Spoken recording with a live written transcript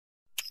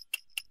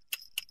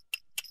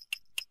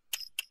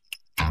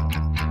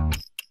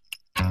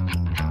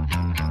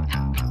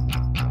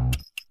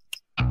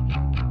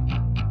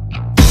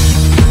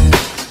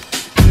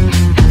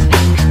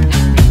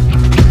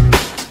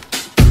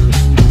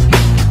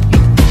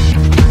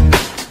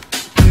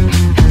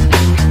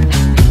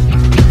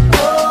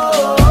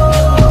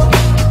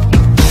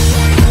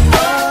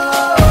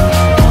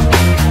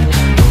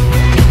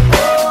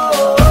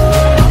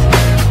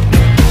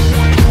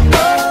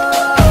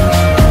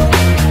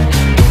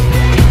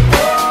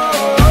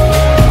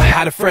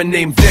friend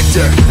named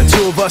Victor. The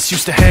two of us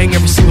used to hang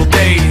every single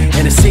day,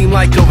 and it seemed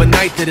like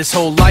overnight that his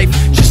whole life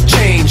just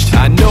changed.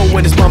 I know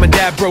when his mom and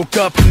dad broke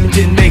up, it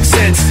didn't make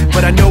sense,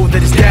 but I know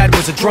that his dad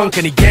was a drunk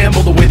and he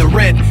gambled away the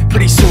rent.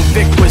 Pretty soon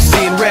Vic was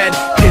seeing red,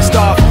 pissed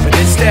off, but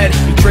instead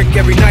he'd drink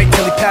every night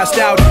till he passed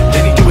out.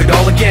 Then he'd do it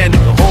all again,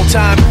 the whole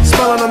time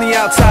smiling on the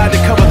outside to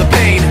cover the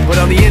pain, but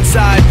on the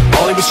inside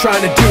all he was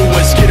trying to do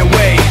was get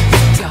away.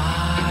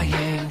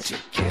 Dying to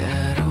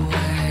get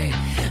away,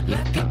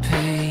 let the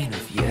pain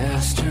of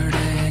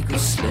yesterday go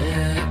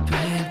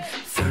slipping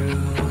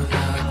through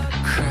the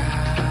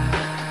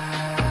cracks.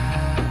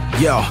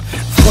 Yo,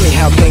 funny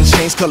how things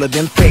change color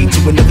then fade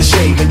to another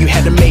shade. When you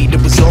had it made,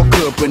 it was all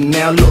good, but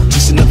now look,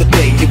 just another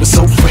day. It was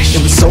so fresh,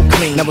 it was so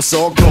clean, now it's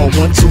all gone.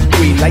 1, 2,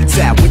 3, lights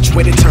out, which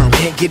way to turn?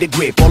 Can't get a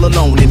grip, all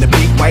alone in the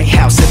big white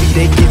house. Every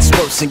day gets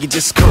worse, and you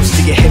just curse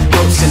till your head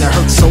bursts. And it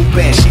hurts so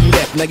bad, she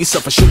left, now you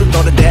suffer. Should've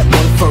thought of that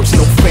one first.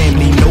 No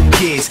family, no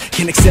kids,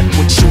 can't accept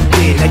what you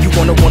did. Now you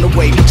wanna run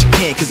away, but you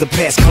can't, cause the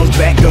past comes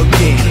back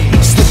again.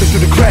 Slipping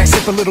through the cracks,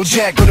 sip a little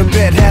jack, go to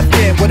bed, half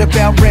dead. What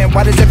about rent?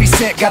 Why does every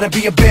cent gotta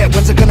be a bet?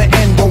 When's it gonna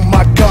end? Oh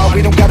my God,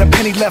 we don't got a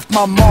penny left.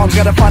 My mom's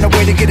gotta find a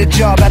way to get a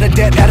job. Out of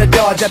debt, out of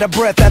dodge, out of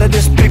breath, out of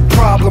this big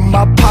problem.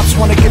 My pops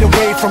wanna get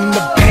away from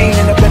the pain,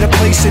 in a better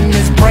place in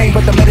his brain,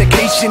 but the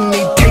medication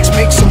he takes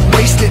makes him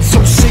wasted.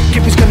 So sick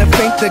if he's gonna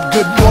faint, the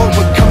good Lord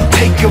would come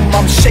take him.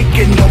 I'm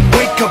shaking him,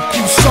 wake up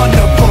you son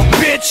of a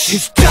bitch.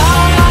 He's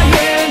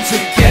dying to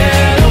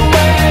get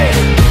away,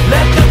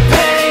 let the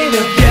pain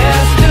of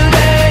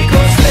yesterday go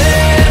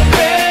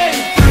slipping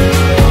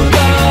through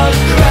the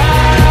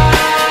cracks,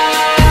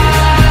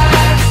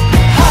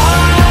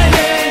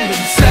 hiding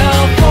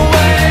himself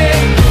away,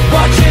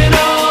 watching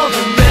all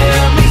the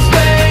memories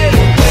fade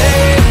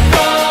away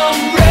from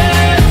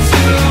red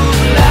to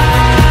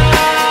black.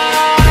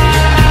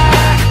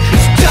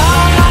 He's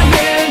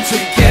dying to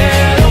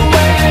get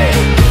away,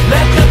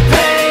 let the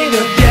pain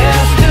of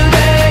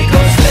yesterday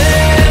go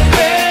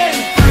slipping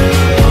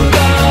through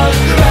the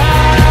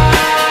cracks,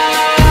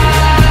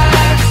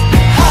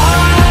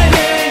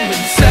 hiding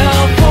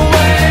himself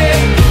away,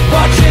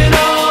 watching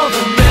all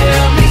the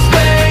memories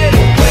fade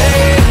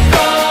away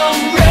from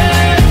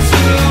red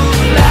to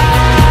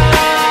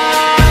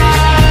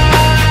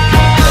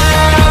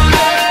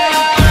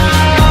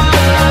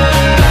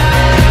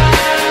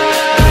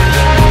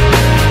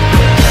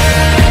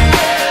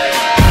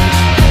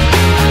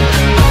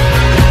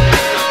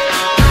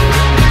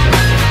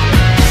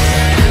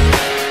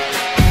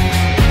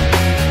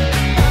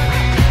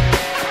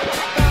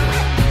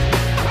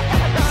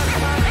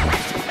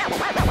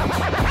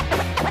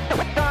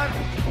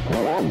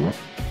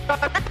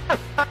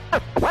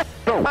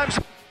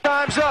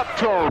Time's up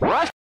to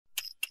rush.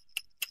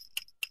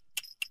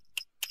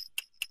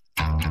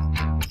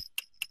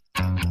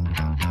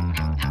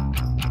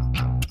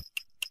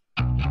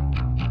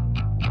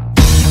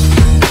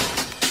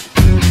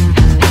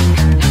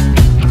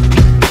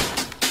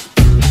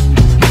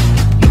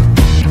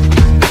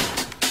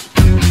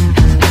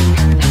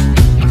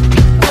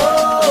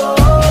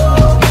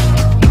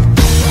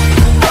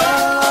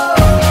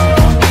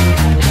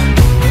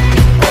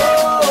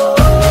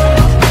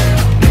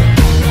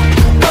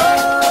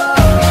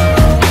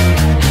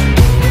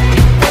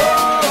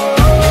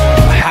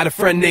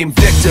 Friend named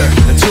Victor.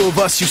 The two of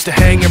us used to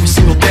hang every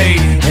single day,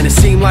 and it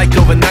seemed like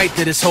overnight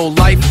that his whole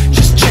life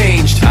just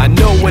changed. I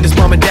know when his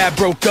mom and dad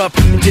broke up,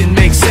 it didn't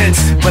make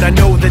sense, but I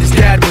know that his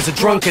dad was a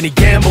drunk and he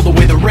gambled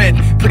away the rent.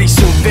 Pretty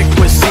soon Vic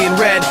was seeing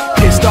red,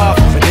 pissed off,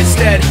 but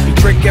instead he'd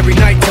drink every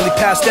night till he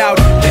passed out.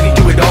 Then he'd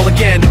do it all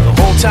again, the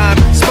whole time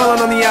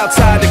smiling on the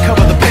outside to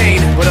cover the pain,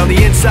 but on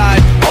the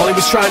inside all he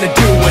was trying to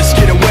do was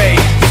get away.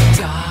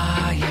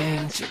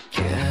 Dying to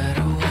get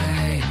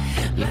away,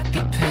 let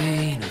the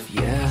pain of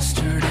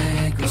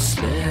yesterday go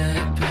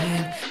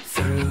slipping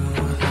through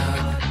the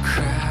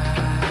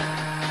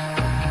cracks.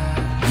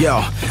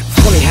 Yo,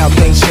 funny how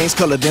things change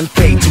color then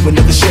fade to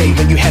another shade.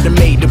 When you had it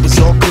made, it was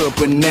all good,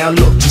 but now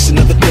look, just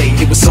another day.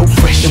 It was so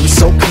fresh, it was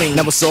so clean,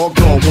 now it's all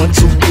gone. 1,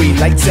 2, 3,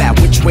 lights out,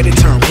 which way to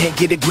turn? Can't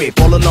get a grip,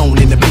 all alone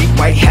in the big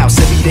white house.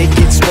 Every day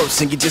gets worse,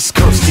 and you just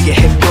curse till your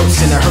head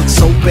bursts. And it hurts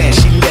so bad,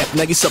 she left,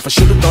 now you suffer.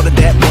 Should've thought of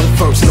that one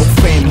first. No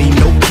family,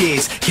 no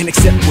kids, can't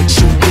accept what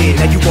you did.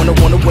 Now you wanna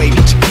run away,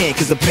 but you can't,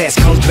 cause the past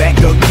comes back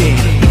again.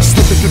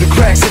 Slipping through the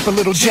cracks, sip a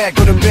little jack,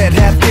 go to bed,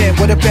 half dead.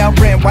 What about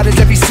rent? Why does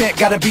every cent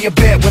gotta be a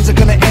bet? When's it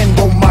gonna end?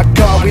 Oh my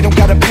God, we don't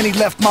got a penny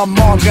left. My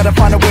mom's gotta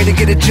find a way to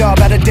get a job.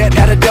 Out of debt,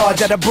 out of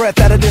dodge, out of breath,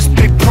 out of this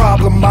big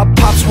problem. My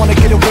pops wanna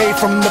get away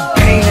from the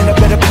pain, in a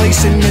better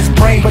place in his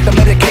brain, but the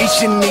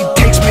medication he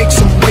takes makes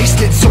him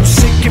wasted. So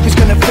sick if he's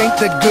gonna faint,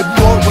 the good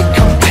Lord would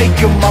come take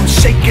him. I'm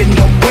shaking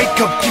him, wake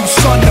up you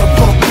son of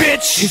a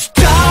bitch. He's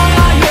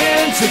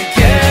dying to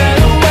get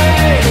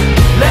away,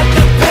 let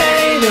the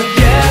pain of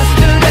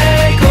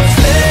yesterday go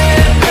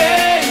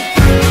slipping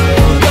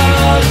through the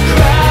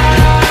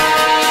cracks,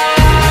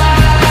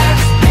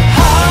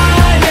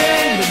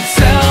 hiding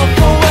himself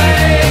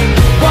away,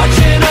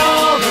 watching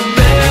all the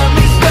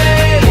memories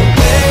fade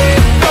away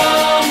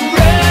from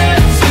red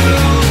to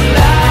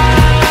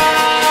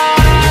black.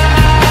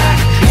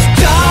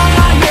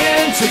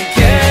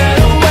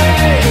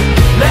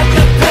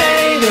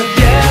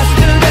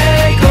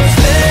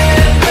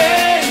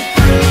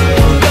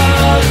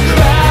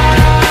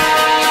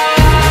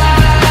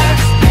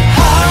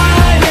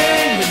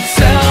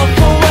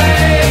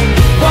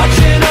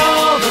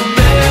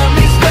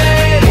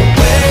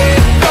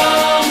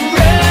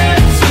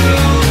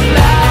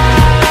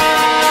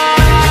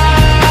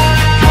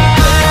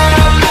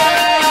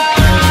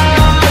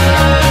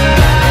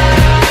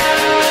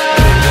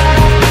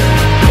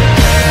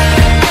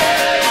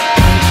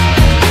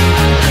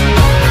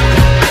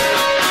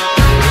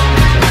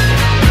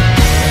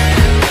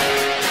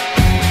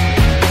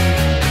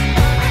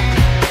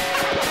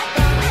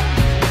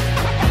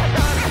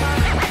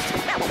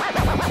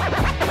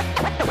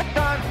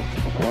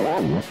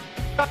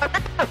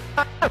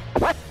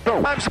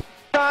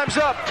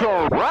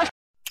 to rush.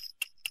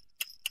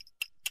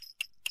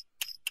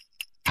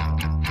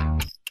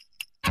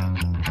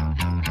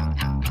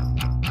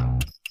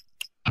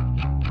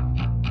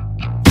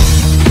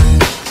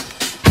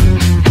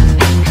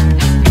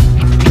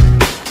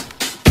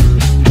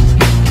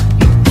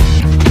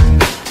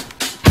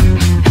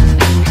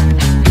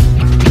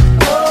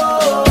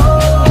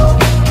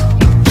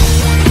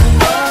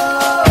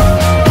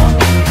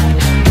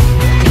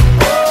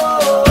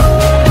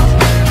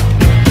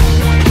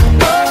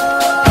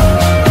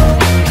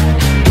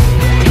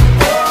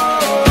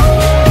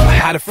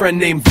 Friend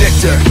named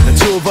Victor, the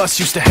two of us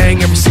used to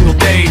hang every single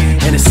day,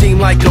 and it seemed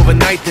like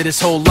overnight that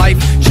his whole life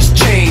just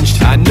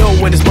changed. I know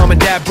when his mom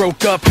and dad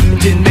broke up, it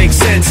didn't make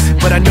sense,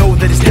 but I know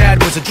that his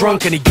dad was a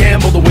drunk and he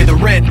gambled away the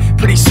rent.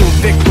 Pretty soon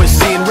Vic was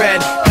seeing red,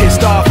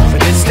 pissed off,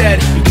 but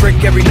instead he'd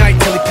drink every night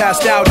till he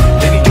passed out,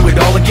 then he'd do it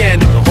all again.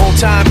 The whole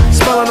time,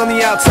 smiling on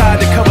the outside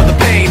to cover the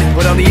pain,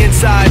 but on the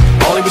inside,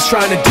 all he was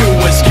trying to do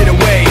was get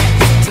away.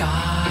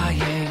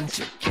 Dying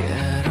to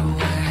get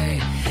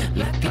away,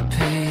 let the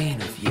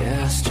pain of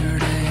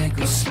yesterday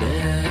go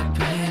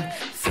slipping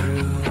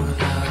through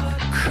the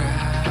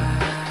cracks.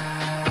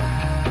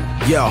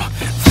 Yo,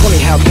 funny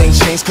how things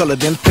change color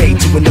then fade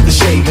to another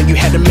shade. When you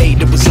had it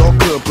made, it was all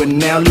good, but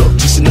now look,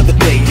 just another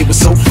day. It was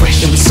so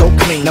fresh, it was so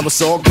clean, now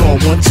it's all gone.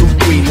 1, 2,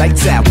 3,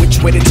 lights out,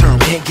 which way to turn?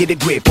 Can't get a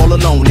grip, all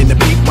alone in the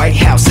big white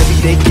house.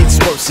 Every day gets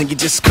worse, and you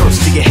just curse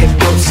till your head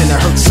bursts. And it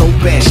hurts so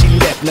bad, she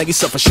left, now you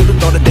suffer. Should've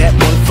thought of that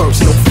one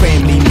first. No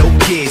family, no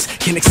kids,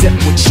 can't accept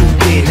what you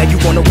did. Now you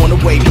wanna run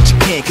away, but you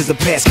can't, cause the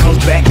past comes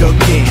back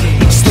again.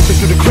 Slipping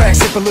through the cracks,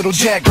 sip a little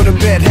jack, go to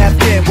bed half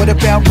dead. What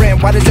about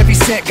rent? Why does every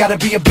cent gotta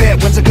be a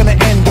bet? When's it gonna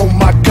end? Oh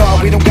my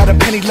God, we don't got a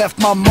penny left.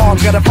 My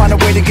mom's gotta find a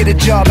way to get a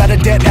job. Out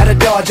of debt, out of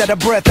dodge, out of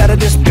breath, out of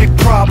this big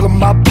problem.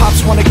 My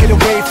pops wanna get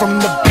away from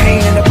the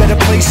pain, in a better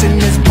place in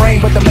his brain,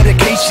 but the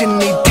medication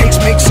he takes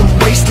makes him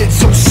wasted.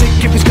 So sick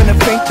if he's gonna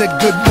faint, the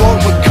good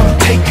Lord would come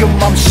take him.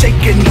 I'm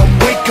shaking him,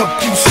 wake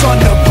up you son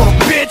of a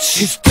bitch.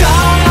 He's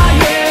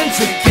dying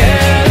to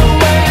get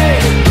away,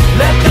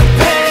 let the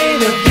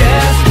pain of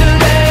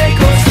yesterday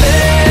go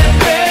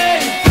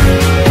slipping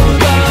through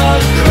the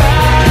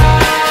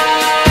cracks,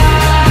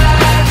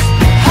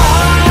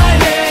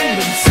 hiding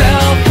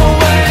himself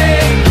away,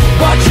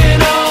 watching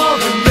all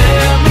the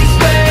memories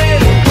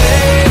fade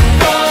away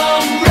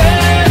from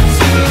red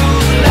to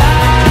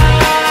black.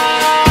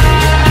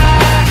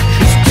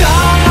 He's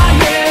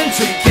dying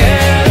to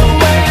get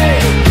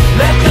away,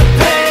 let the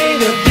pain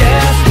of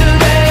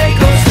yesterday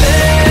go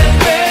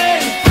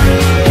slipping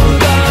through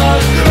the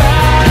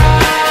cracks,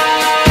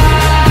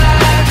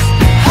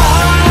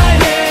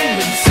 hiding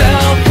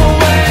himself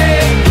away,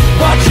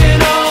 watching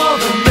all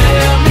the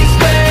memories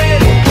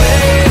fade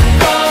away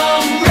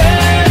from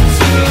red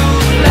to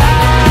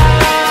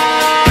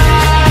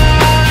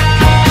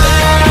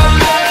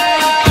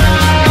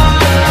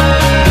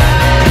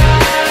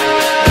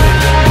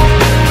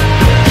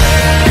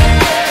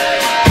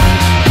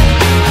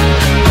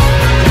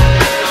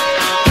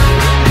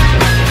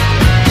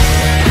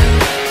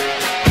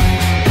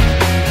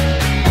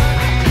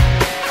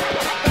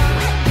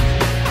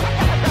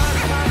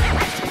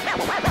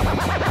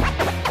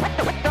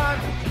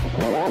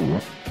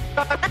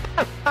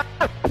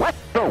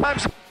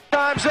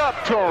Time's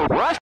up to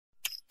rush.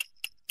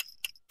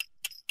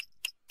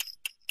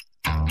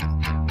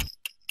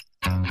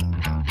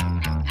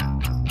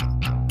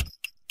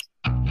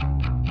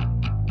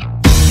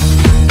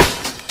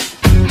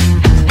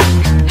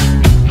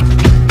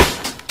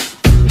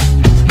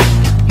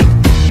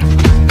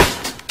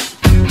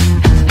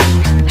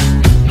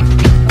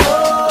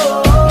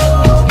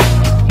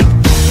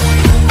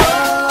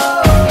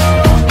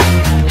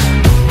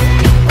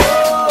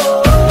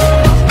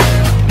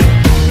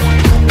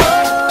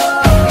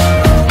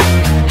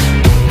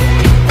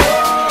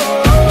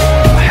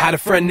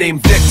 Friend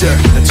named Victor,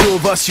 the two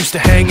of us used to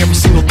hang every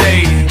single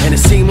day, and it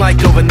seemed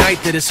like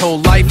overnight that his whole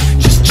life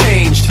just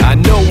changed. I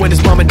know when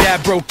his mom and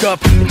dad broke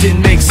up, it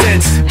didn't make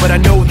sense, but I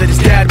know that his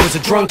dad was a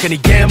drunk and he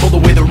gambled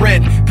away the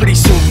rent. Pretty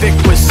soon Vic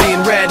was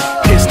seeing red,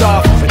 pissed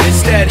off, but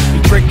instead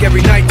he'd drink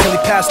every night till he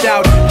passed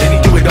out, then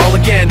he'd do it all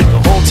again.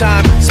 The whole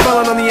time,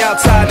 smiling on the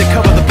outside to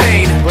cover the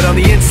pain, but on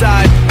the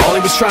inside, all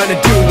he was trying to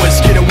do was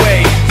get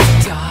away.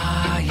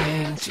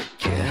 dying to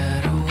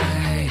get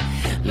away,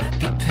 let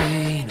the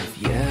pain of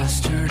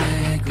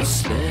yesterday go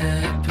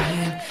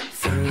slipping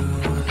through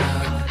the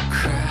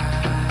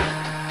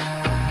cracks.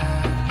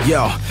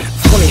 Yo,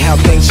 funny how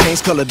things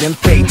change color then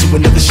fade to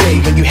another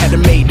shade. When you had it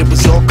made, it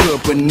was all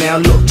good, but now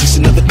look, just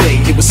another day.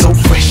 It was so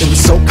fresh, it was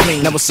so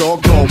clean, now it's all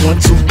gone. 1,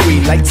 2,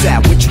 3, lights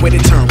out, which way to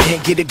turn?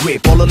 Can't get a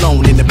grip, all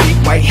alone in the big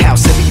white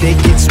house. Every day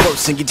gets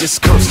worse, and you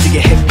just curse till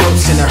your head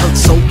bursts. And it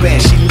hurts so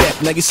bad, she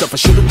left, now you suffer.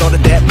 Should've thought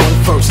of that one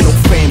first. No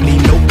family,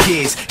 no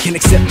kids, can't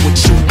accept what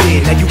you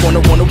did. Now you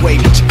wanna run away,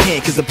 but you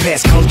can't, cause the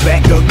past comes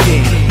back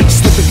again.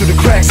 Slipping through the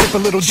cracks, sip a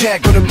little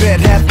jack, go to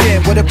bed half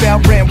dead. What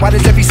about rent? Why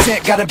does every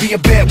cent gotta be a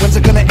bet? When's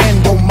it gonna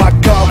end? Oh my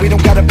God, we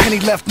don't got a penny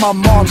left. left my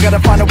mom's. Gotta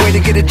find a way to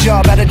get a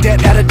job, out of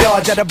debt, out of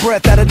dodge, out of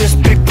breath, out of this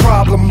big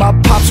problem. My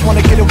pops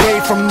wanna get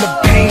away from the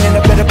pain, in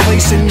a better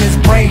place in his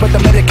brain, but the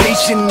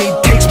medication he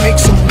takes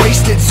makes him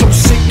wasted. So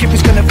sick if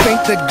he's gonna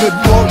faint, the good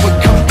Lord would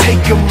come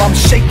take him. I'm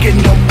shaking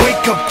him,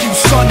 wake up you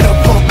son of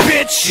a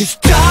bitch. He's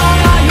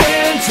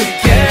dying to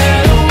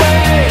get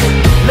away.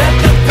 Let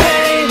the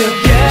pain of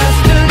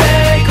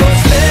yesterday go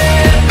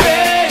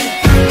slipping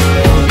through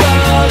the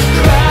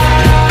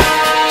cracks,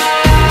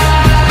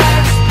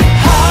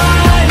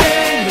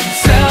 hiding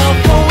himself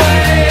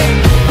away,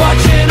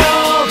 watching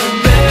all the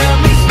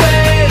memories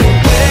fade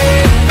away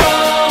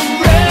from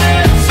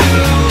red to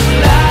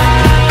black.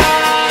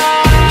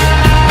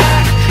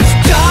 He's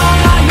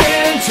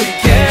dying to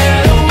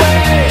get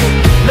away.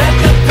 Let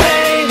the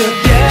pain of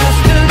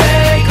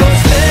yesterday go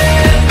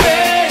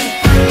slipping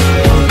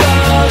through the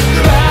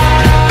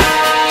cracks,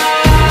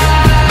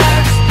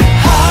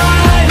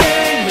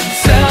 hiding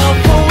himself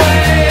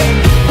away,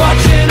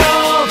 watching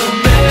all the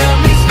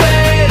memories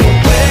fade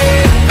away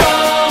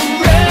from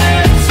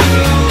red to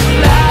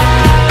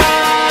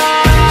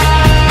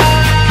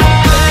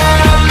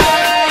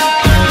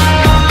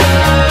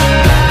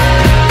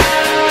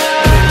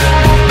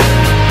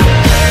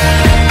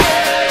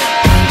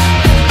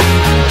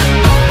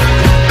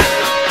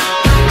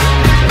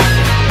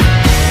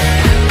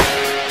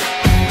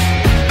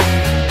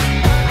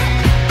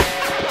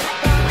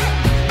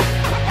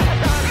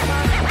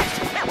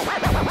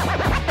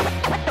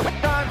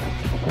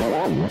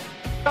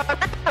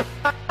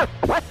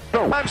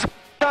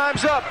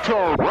Time's up to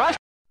rush.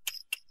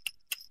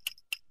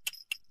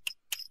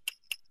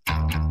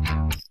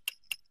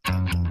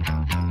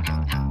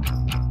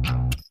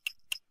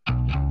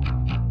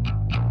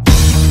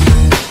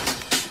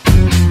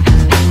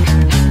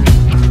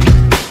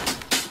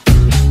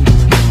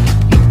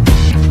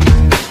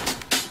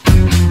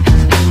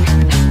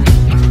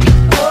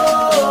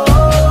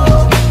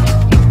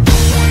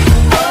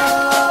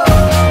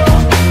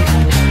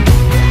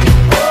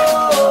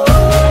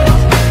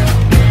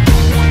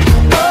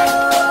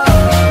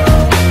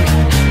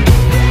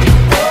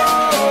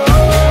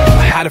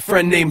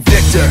 Friend named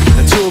Victor.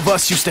 The two of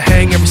us used to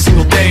hang every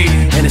single day,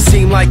 and it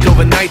seemed like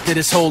overnight that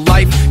his whole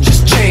life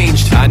just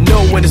changed. I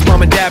know when his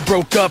mom and dad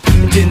broke up,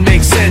 it didn't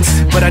make sense,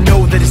 but I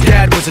know that his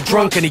dad was a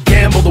drunk and he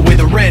gambled away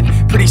the rent.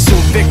 Pretty soon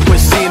Vic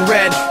was seeing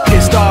red,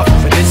 pissed off,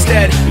 but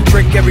instead he'd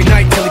drink every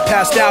night till he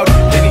passed out,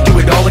 then he'd do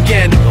it all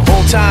again. The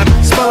whole time,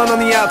 smiling on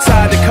the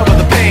outside to cover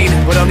the pain,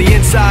 but on the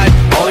inside,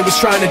 all he was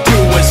trying to do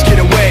was get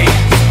away.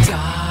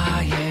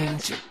 dying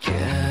to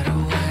get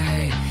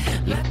away.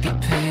 Let the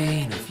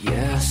pain of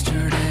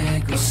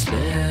yesterday go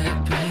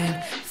slipping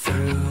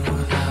through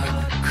the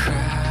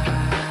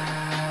cracks.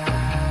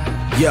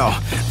 Yo,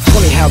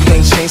 funny how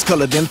things change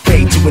color then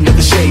fade to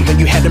another shade. When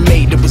you had it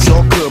made, it was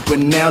all good, but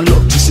now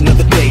look, just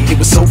another day. It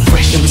was so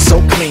fresh, it was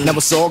so clean, now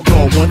it's all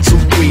gone. 1, 2,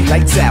 3,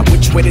 lights out,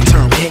 which way to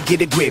turn? Can't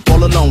get a grip,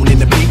 all alone in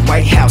the big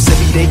white house.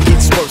 Every day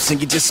gets worse,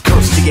 and you just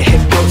curse till your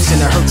head bursts.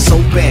 And it hurts so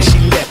bad, she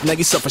left, now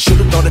you suffer.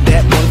 Should've thought of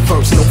that one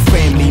first. No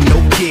family, no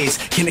kids,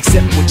 can't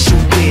accept what you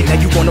did. Now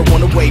you wanna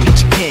run away, but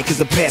you can't, cause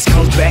the past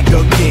comes back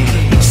again.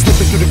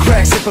 Slipping through the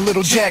cracks, sip a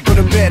little jack, go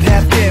to bed,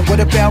 half dead. What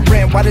about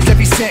rent? Why does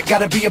every cent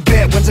gotta be a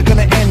bet? When's it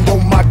gonna end? Oh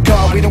my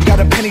God, we don't got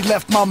a penny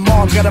left. My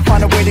mom's gotta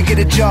find a way to get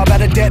a job,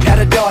 out of debt, out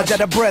of dodge,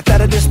 out of breath,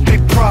 out of this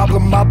big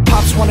problem. My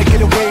pops wanna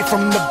get away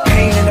from the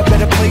pain, in a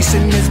better place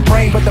in his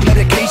brain, but the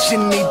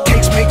medication he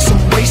takes makes him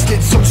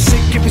wasted. So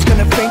sick if he's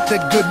gonna faint, the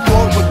good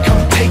Lord would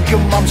come take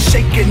him. I'm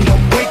shaking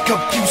him, wake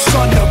up you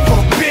son of a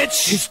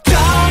bitch. He's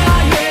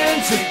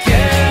dying to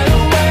get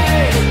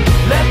away.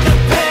 Let the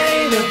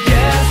pain of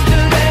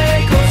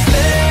yesterday go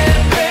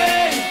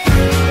slipping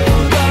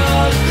through the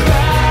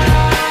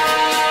cracks,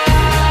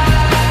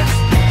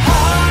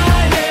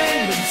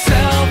 hiding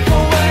himself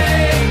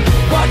away,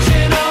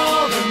 watching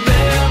all the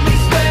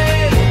memories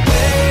fade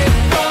away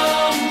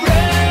from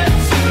red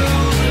to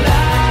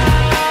black.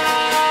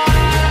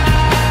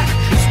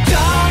 He's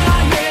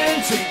dying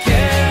to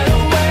get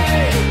away.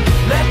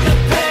 Let the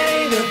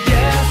pain of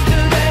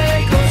yesterday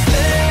go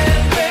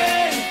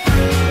slipping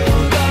through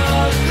the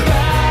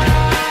cracks,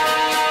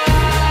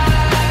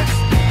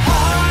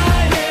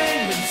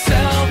 hiding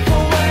himself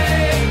away,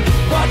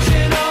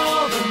 watching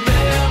all the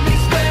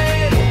memories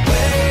fade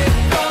away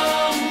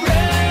from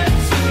red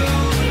to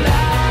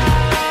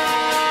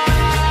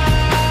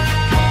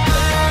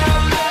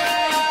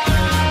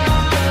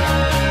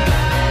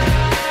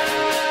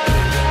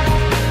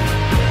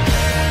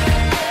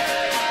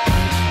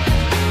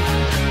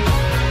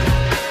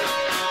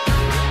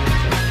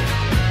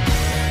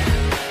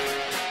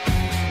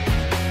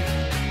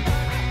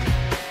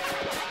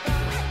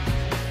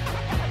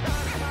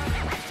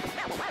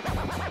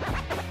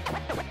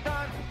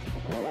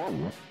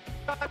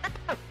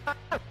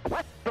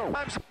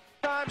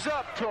Time's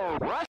up to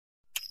rush.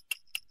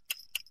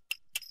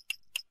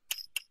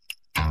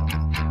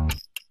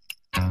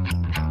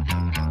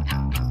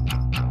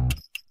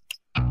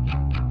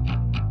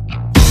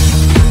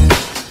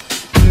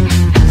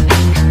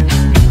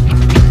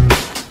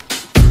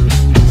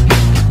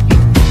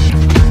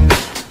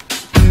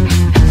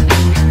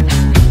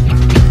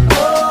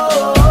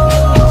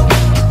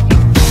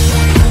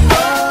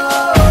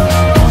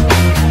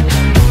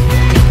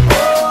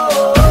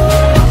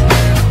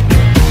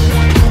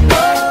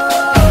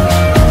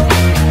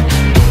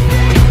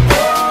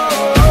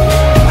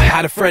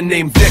 friend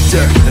named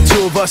Victor. The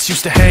two of us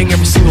used to hang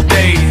every single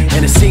day,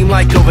 and it seemed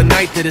like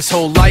overnight that his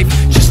whole life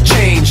just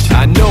changed.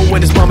 I know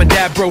when his mom and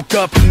dad broke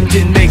up, it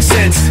didn't make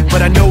sense,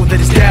 but I know that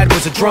his dad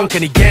was a drunk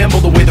and he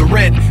gambled away the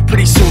rent.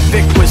 Pretty soon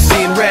Vic was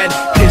seeing red,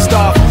 pissed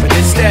off, but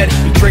instead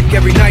he'd drink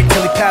every night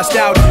till he passed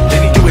out,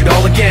 then he'd do it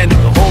all again.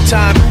 The whole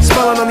time,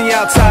 smiling on the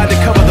outside to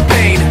cover the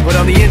pain, but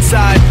on the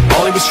inside,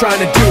 all he was trying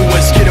to do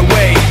was get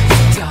away.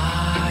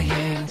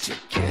 Dying to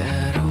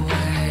get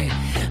away.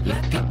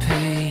 Let the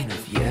pain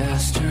of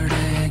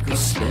yesterday go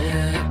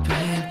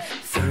slipping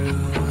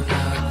through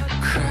the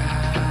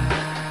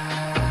cracks.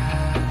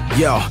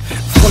 Yo,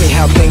 funny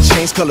how things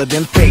change color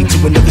then fade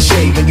to another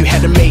shade. When you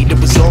had it made, it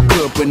was all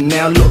good, but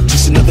now look,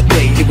 just another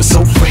day. It was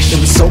so fresh, it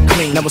was so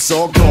clean, now it's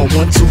all gone.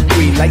 1, 2,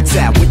 3, lights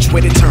out, which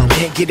way to turn?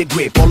 Can't get a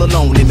grip, all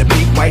alone in the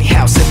big white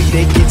house. Every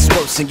day gets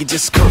worse and you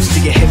just curse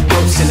till your head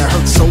bursts. And it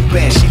hurts so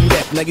bad, she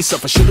left, now you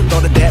suffer. Should've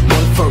thought of that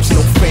one first.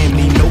 No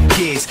family, no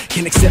kids,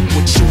 can't accept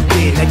what you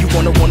did. Now you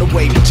wanna run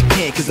away, but you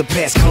can't, cause the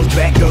past comes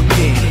back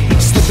again.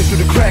 Slipping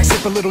through the cracks,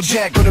 sip a little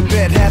jack, go to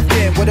bed, half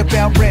dead. What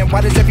about rent?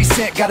 Why does every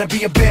cent gotta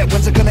be a bet?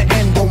 When's it gonna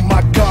end? Oh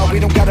my God, we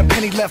don't got a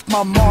penny left.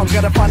 My mom's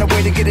gotta find a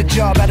way to get a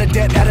job. Out of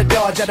debt, out of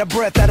dodge, out of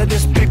breath, out of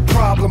this big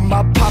problem.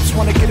 My pops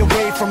wanna get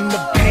away from the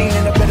pain,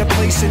 in a better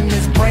place in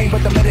his brain,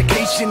 but the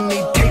medication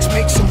he takes